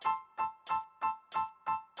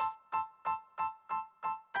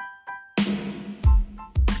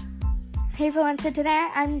Hey everyone, so today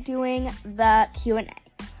I'm doing the Q&A.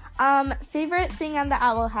 Favorite thing on the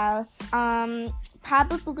Owl House,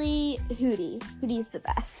 probably Hootie. Hootie's the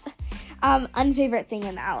best. Unfavorite thing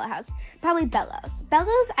in the Owl House, probably Bellows.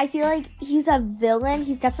 Bellows, I feel like he's a villain.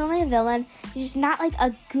 He's definitely a villain. He's just not like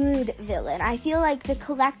a good villain. I feel like the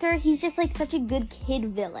Collector, he's just like such a good kid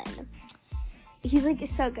villain. He's like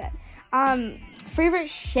so good. Favorite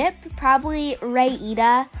ship, probably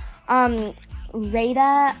Raida.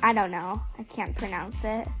 Raida, I don't know. I can't pronounce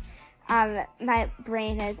it. My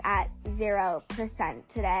brain is at 0%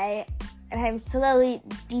 today, and I'm slowly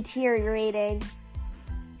deteriorating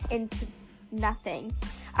into nothing.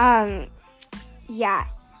 Yeah.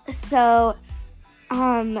 So,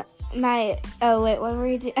 what were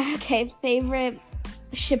we doing? Okay, favorite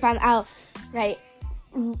ship on, right.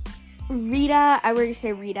 Rita, I would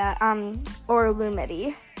say Rita, or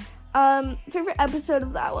Lumity. Favorite episode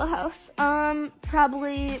of the Owl House,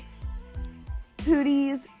 probably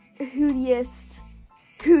Hootie's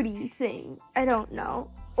Hootie thing. I don't know.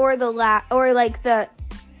 Or the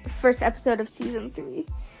first episode of season 3.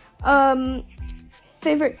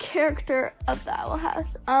 Favorite character of the Owl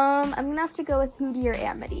House. I'm gonna have to go with Hootie or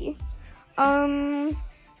Amity.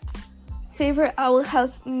 Favorite Owl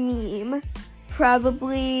House meme.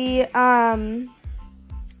 Probably, I'm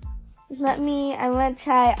gonna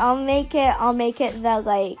try, I'll make it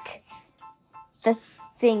the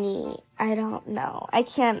thingy. I don't know. I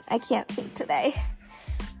can't think today.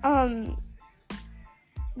 The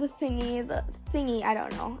thingy, I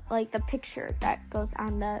don't know. Like the picture that goes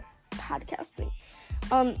on the podcast thing.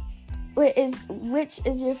 Which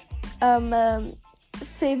is your,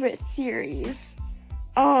 favorite series?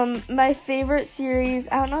 My favorite series,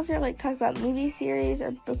 I don't know if you're like talking about movie series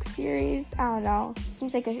or book series. I don't know.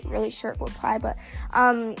 Seems like a really short reply, but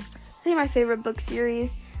say my favorite book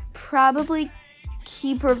series, probably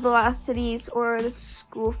Keeper of the Lost Cities or The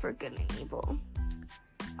School for Good and Evil.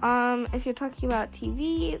 If you're talking about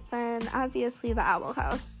TV, then obviously The Owl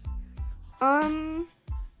House.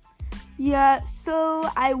 Yeah, so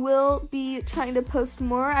I will be trying to post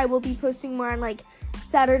more. I will be posting more on like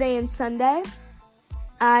Saturday and Sunday.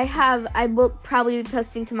 I will probably be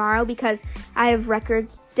posting tomorrow because I have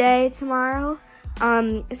records day tomorrow.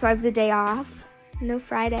 So I have the day off. No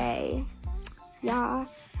Friday.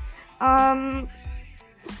 Yas.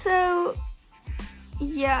 So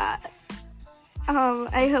yeah.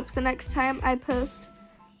 I hope the next time I post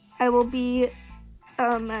I will be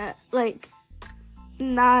not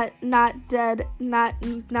dead,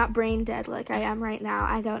 not brain dead like I am right now.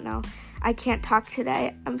 I don't know. I can't talk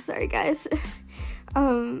today. I'm sorry, guys.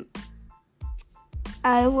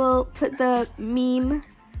 I will put the meme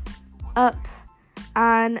up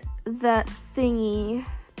on the thingy.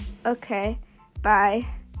 Okay, bye.